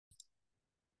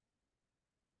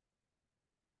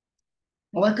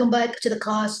Welcome back to the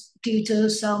class. Due to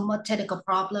some technical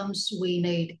problems, we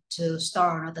need to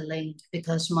start another link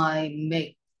because my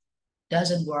mic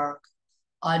doesn't work.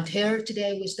 And here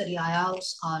today we study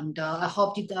Ielts, and I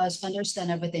hope you guys understand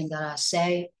everything that I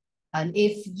say. And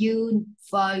if you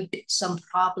find some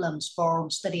problems for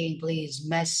studying, please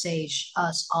message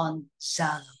us on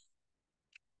Zalo.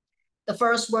 The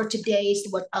first word today is the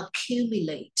word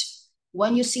accumulate.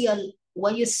 When you see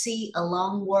a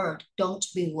long word, don't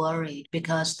be worried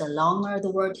because the longer the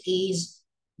word is,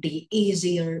 the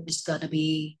easier it's gonna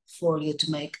be for you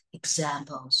to make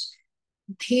examples.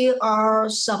 Here are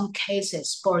some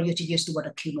cases for you to use the word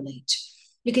accumulate.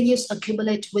 You can use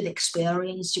accumulate with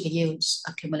experience. You can use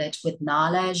accumulate with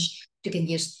knowledge. You can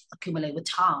use accumulate with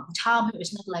time. Time here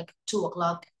is not like 2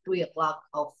 o'clock, 3 o'clock,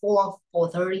 or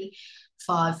 4:30,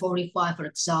 5:45, for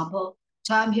example.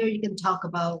 Time here, you can talk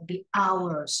about the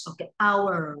hours, okay,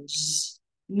 hours,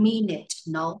 minute,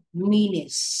 no,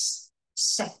 minutes,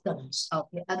 seconds,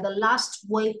 okay. And the last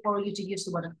way for you to use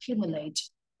the word accumulate,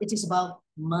 it is about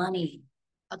money.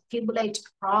 Accumulate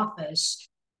profits,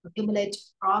 accumulate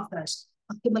profits,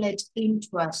 accumulate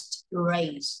interest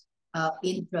raise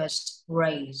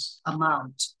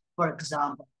amount, for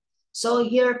example. So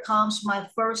here comes my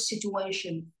first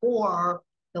situation for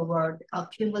the word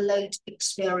accumulate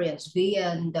experience. V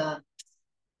and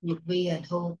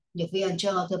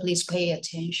Jonathan, please pay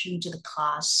attention to the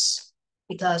class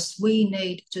because we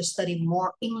need to study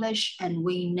more English and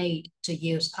we need to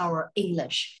use our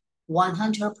English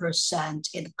 100%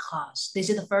 in the class. This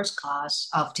is the first class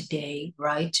of today,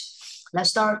 right?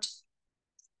 Let's start.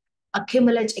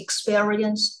 Accumulate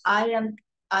experience. I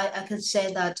can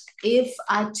say that if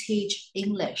I teach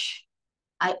English,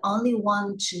 I only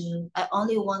want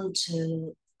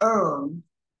to earn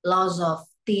lots of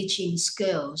teaching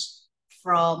skills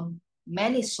from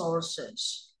many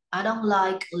sources. I don't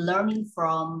like learning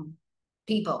from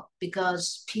people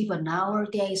because people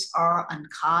nowadays are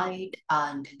unkind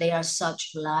and they are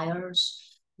such liars.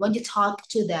 When you talk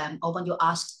to them or when you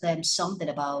ask them something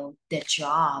about their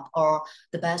job or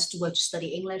the best way to study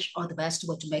English or the best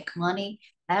way to make money,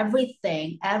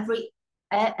 everything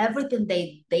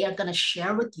they are gonna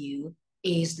share with you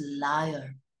is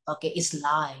liar. Okay, it's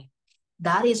lie.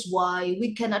 That is why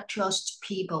we cannot trust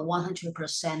people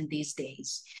 100% these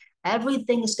days.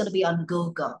 Everything is gonna be on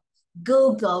Google.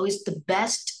 Google is the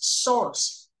best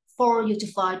source for you to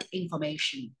find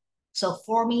information. So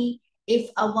for me, if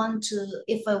I want to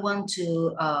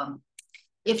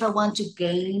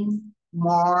gain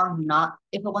more, not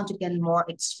if I want to gain more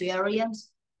experience,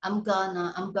 I'm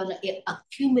gonna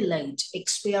accumulate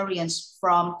experience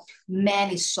from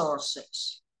many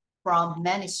sources, from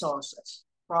many sources,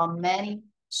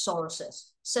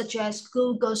 such as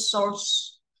Google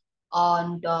source,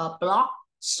 on the blog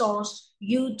source,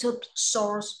 YouTube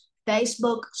source,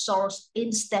 Facebook source,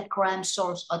 Instagram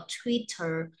source, or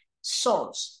Twitter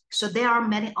source. So there are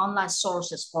many online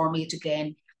sources for me to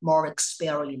gain more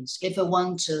experience. If I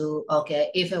want to,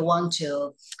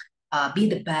 be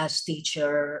the best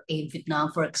teacher in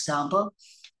Vietnam, for example,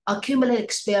 accumulate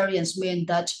experience means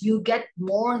that you get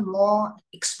more and more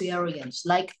experience.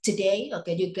 Like today,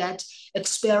 okay, you get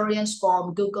experience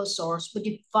from Google source, but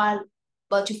you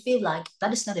feel like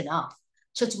that is not enough.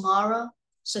 So tomorrow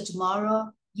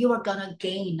you are gonna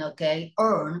gain, okay,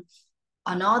 earn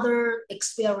another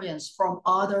experience from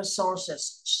other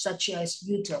sources such as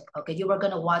YouTube. Okay, you are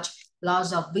gonna watch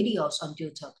lots of videos on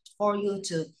YouTube for you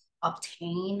to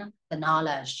obtain the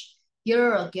knowledge.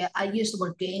 Here again, I use the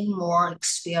word gain more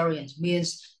experience,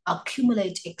 means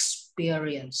accumulate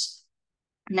experience.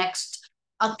 Next,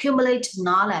 accumulate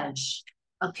knowledge.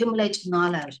 Accumulate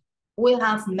knowledge. We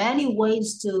have many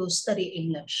ways to study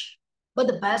English, but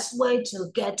the best way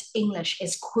to get English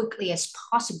as quickly as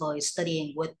possible is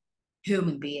studying with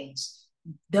human beings.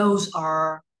 Those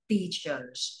are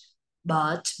teachers.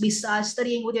 But besides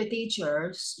studying with your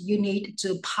teachers, you need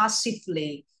to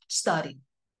passively study.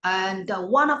 And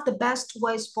one of the best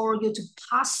ways for you to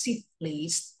passively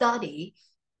study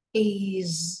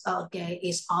is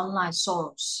online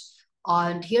source.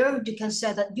 And here you can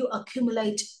say that you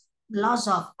accumulate lots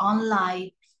of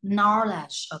online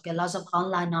knowledge. Okay, lots of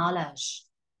online knowledge.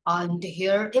 And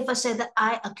here, if I say that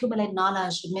I accumulate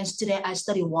knowledge, it means today I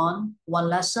study one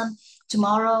lesson.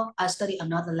 Tomorrow I study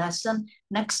another lesson.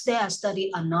 Next day I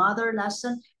study another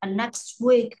lesson. And next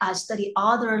week I study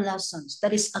other lessons.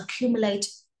 That is accumulate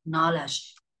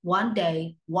knowledge. One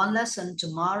day, one lesson.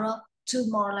 Tomorrow, two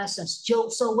more lessons.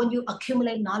 So when you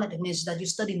accumulate knowledge, it means that you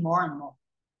study more and more.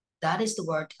 That is the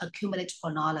word accumulate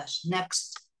for knowledge.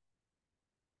 Next,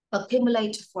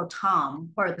 accumulate for time.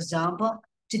 For example,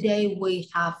 today we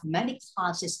have many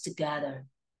classes together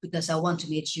because I want to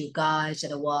meet you guys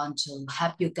and I want to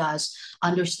help you guys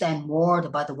understand more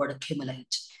about the word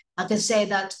accumulate. I can say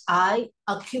that I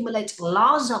accumulate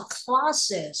lots of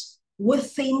classes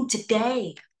within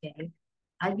today. Okay,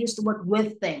 I use the word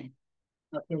within.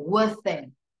 Okay,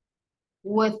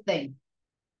 within.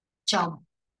 Chồng.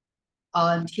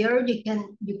 And here you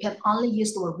can only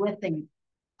use the word within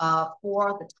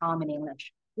for the time in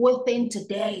English. Within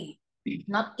today,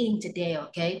 not in today,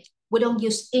 okay? We don't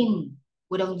use in.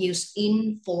 We don't use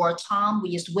in for time. We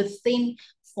use within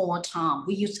for time.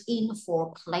 We use in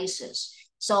for places.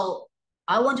 So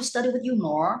I want to study with you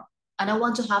more, and I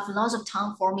want to have lots of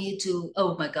time for me to,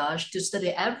 oh my gosh, to study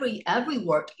every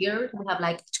word. Here we have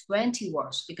like 20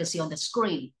 words you can see on the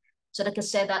screen. So like I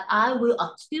said that I will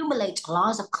accumulate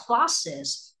lots of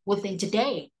classes within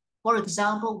today. For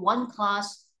example, one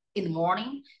class in the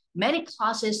morning, many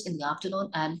classes in the afternoon,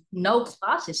 and no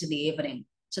classes in the evening.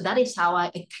 So that is how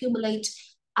I accumulate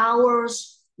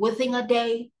hours within a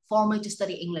day for me to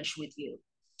study English with you.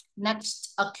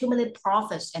 Next, accumulate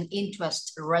profits and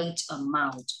interest rate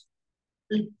amount.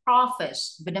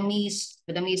 Profits,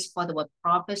 Vietnamese for the word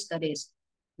profits, that is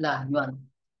lợi nhuận.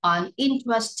 On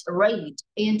interest rate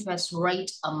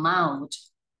amount,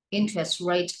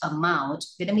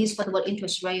 Vietnamese for the word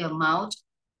interest rate amount,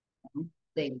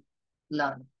 the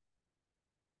learn.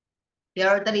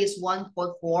 There, that is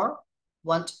 1.4,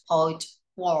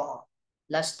 1.4.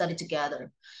 Let's study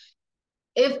together.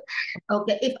 If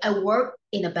I work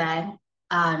in a bank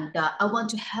and I want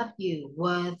to help you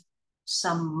with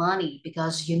some money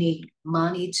because you need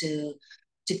money to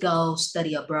go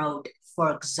study abroad,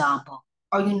 for example,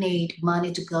 or you need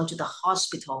money to go to the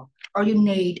hospital, or you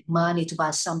need money to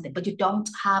buy something, but you don't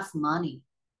have money.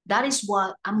 That is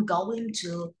what I'm going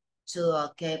to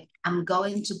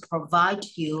provide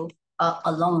you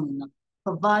a loan.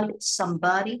 Provide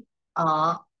somebody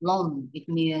a loan. It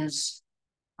means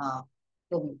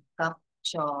cung cấp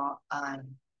cho ai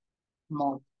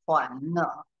một khoản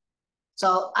nợ.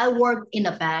 So I work in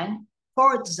a bank.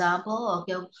 For example,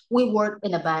 okay, we work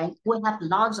in a bank, we have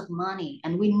lots of money,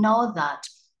 and we know that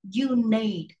you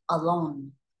need a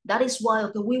loan. That is why,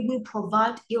 okay, we will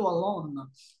provide you a loan.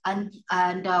 And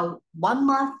 1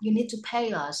 month you need to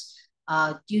pay us.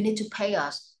 You need to pay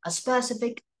us a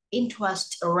specific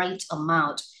interest rate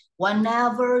amount.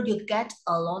 Whenever you get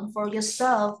a loan for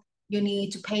yourself, you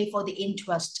need to pay for the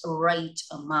interest rate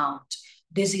amount.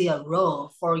 This is a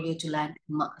rule for you to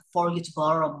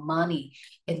borrow money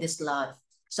in this life.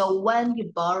 So when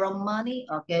you borrow money,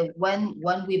 okay, when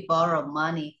we borrow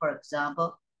money, for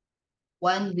example,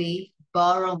 when we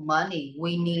borrow money,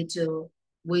 we need to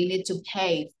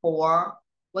pay for,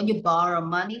 when you borrow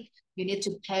money, you need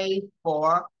to pay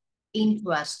for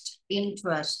interest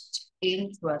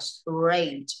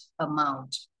rate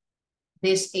amount.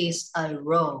 This is a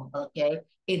rule, okay,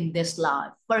 in this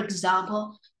life. For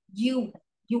example, you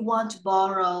want to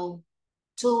borrow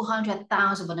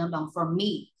 200,000 Việt Nam from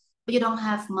me, but you don't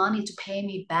have money to pay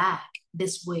me back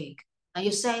this week. And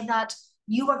you say that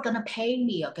you are gonna pay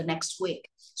me, okay, next week.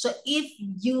 So if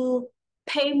you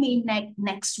pay me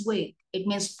next week, it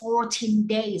means 14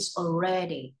 days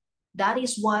already. That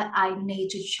is why I need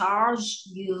to charge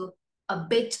you a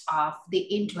bit of the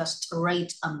interest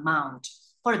rate amount.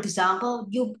 For example,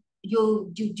 you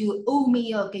owe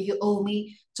me, okay, you owe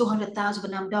me 200,000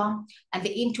 Việt Nam đồng, and the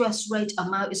interest rate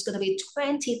amount is going to be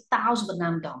 20,000 Việt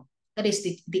Nam đồng. That is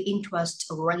the interest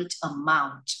rate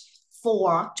amount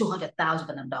for 200,000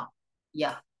 Việt Nam đồng.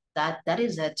 Yeah, that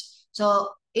is it. So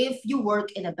if you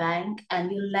work in a bank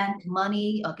and you lend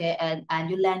money, okay, and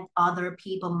you lend other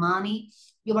people money,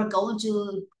 you are going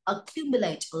to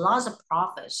accumulate lots of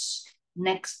profits.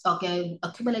 Next, okay,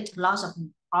 accumulate lots of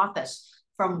profits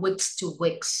from weeks to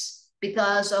weeks,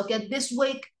 because okay, this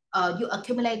week you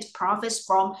accumulate profits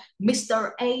from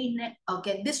Mr. A.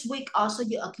 Okay, this week also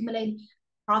you accumulate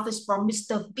profits from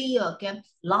Mr. B. Okay,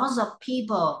 lots of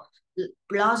people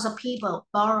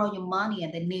borrow your money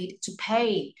and they need to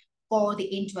pay for the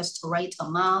interest rate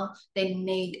amount. They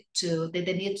need to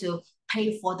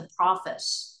pay for the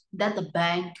profits that the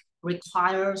bank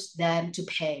requires them to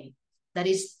pay. That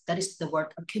is the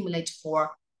word accumulate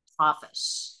for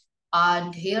profits.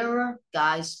 And here,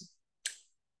 guys,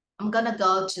 I'm gonna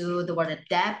go to the word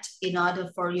adapt in order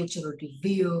for you to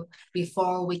review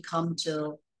before we come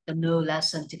to the new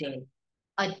lesson today.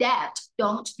 Adapt,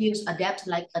 don't use adapt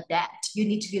like adapt. You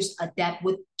need to use adapt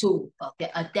with to, okay,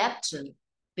 adapt to.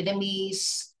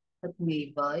 Vietnamese, let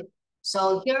me write.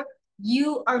 So here,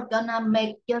 you are gonna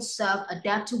make yourself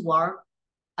adapt to work.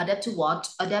 Adapt to what?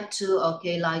 Adapt to,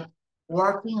 okay, like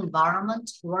working environment.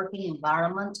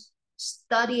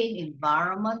 studying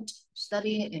environment,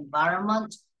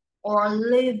 or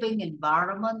living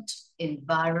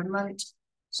environment.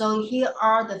 So here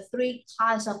are the three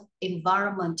kinds of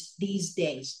environment these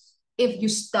days. If you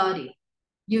study,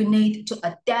 you need to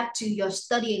adapt to your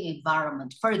studying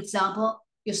environment. For example,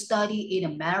 you study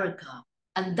in America,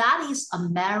 and that is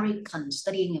American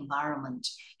studying environment.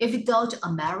 If you go to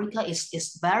America,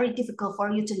 it's very difficult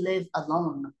for you to live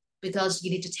alone because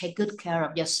you need to take good care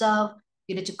of yourself.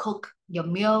 You need to cook your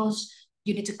meals.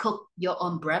 You need to cook your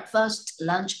own breakfast,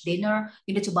 lunch, dinner.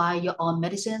 You need to buy your own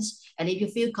medicines. And if you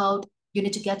feel cold, you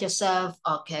need to get yourself,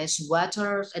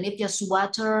 sweaters. And if your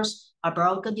sweaters are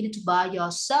broken, you need to buy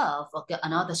yourself,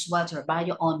 another sweater, buy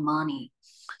your own money.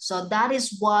 So that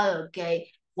is why,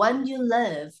 when you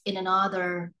live in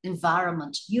another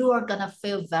environment, you are gonna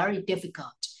feel very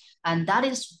difficult. And that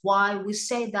is why we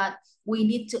say that we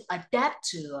need to adapt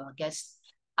to,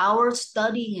 our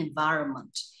studying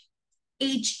environment.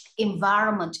 Each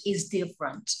environment is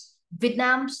different.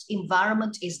 Vietnam's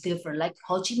environment is different, like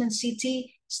Ho Chi Minh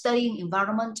City, studying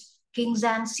environment, Kinh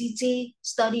Giang City,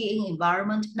 studying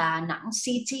environment, Đà Nẵng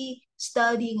City,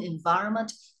 studying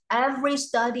environment. Every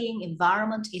studying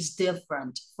environment is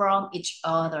different from each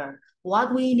other.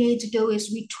 What we need to do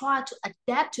is we try to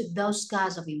adapt to those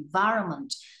kinds of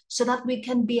environment so that we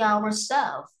can be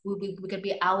ourselves. We can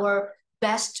be our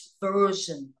best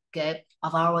version,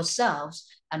 of ourselves,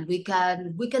 and we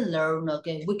can learn,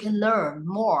 we can learn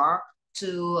more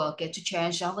to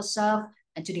change ourselves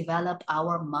and to develop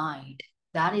our mind.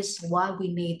 That is why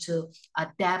we need to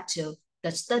adapt to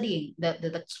the studying,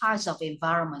 the kinds of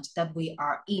environment that we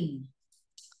are in.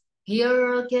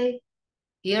 Here,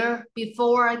 here,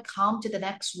 before I come to the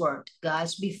next word,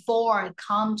 guys, before I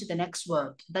come to the next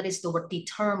word, that is the word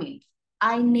determine,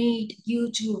 I need you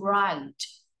to write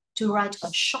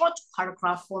a short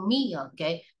paragraph for me,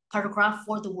 paragraph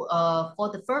for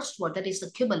the first word, that is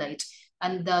accumulate,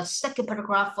 and the second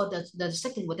paragraph for the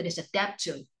second word, that is adapt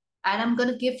to. And I'm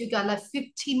gonna give you guys like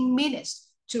 15 minutes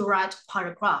to write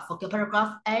paragraph.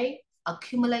 Paragraph A,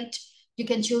 accumulate. You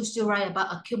can choose to write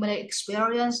about accumulate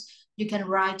experience. You can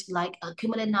write like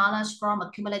accumulate knowledge from,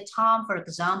 accumulate time, for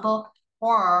example,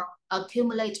 or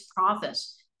accumulate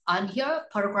profits. And here,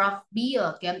 paragraph B,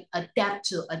 again, adapt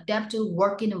to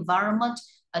working environment,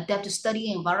 adapt to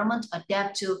studying environment,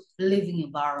 adapt to living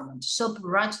environment. So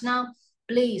right now,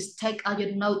 please take out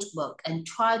your notebook and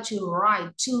try to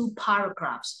write 2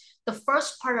 paragraphs. The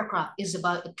first paragraph is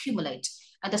about accumulate,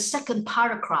 and the second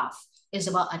paragraph is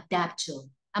about adapt to.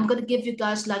 I'm gonna give you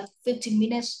guys like 15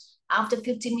 minutes. After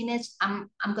 15 minutes, I'm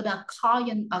gonna call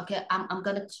you, I'm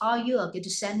gonna call you, to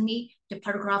send me the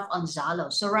paragraph on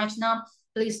Zalo. So right now,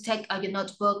 please take out your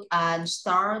notebook and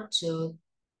start to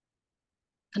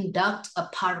conduct a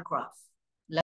paragraph.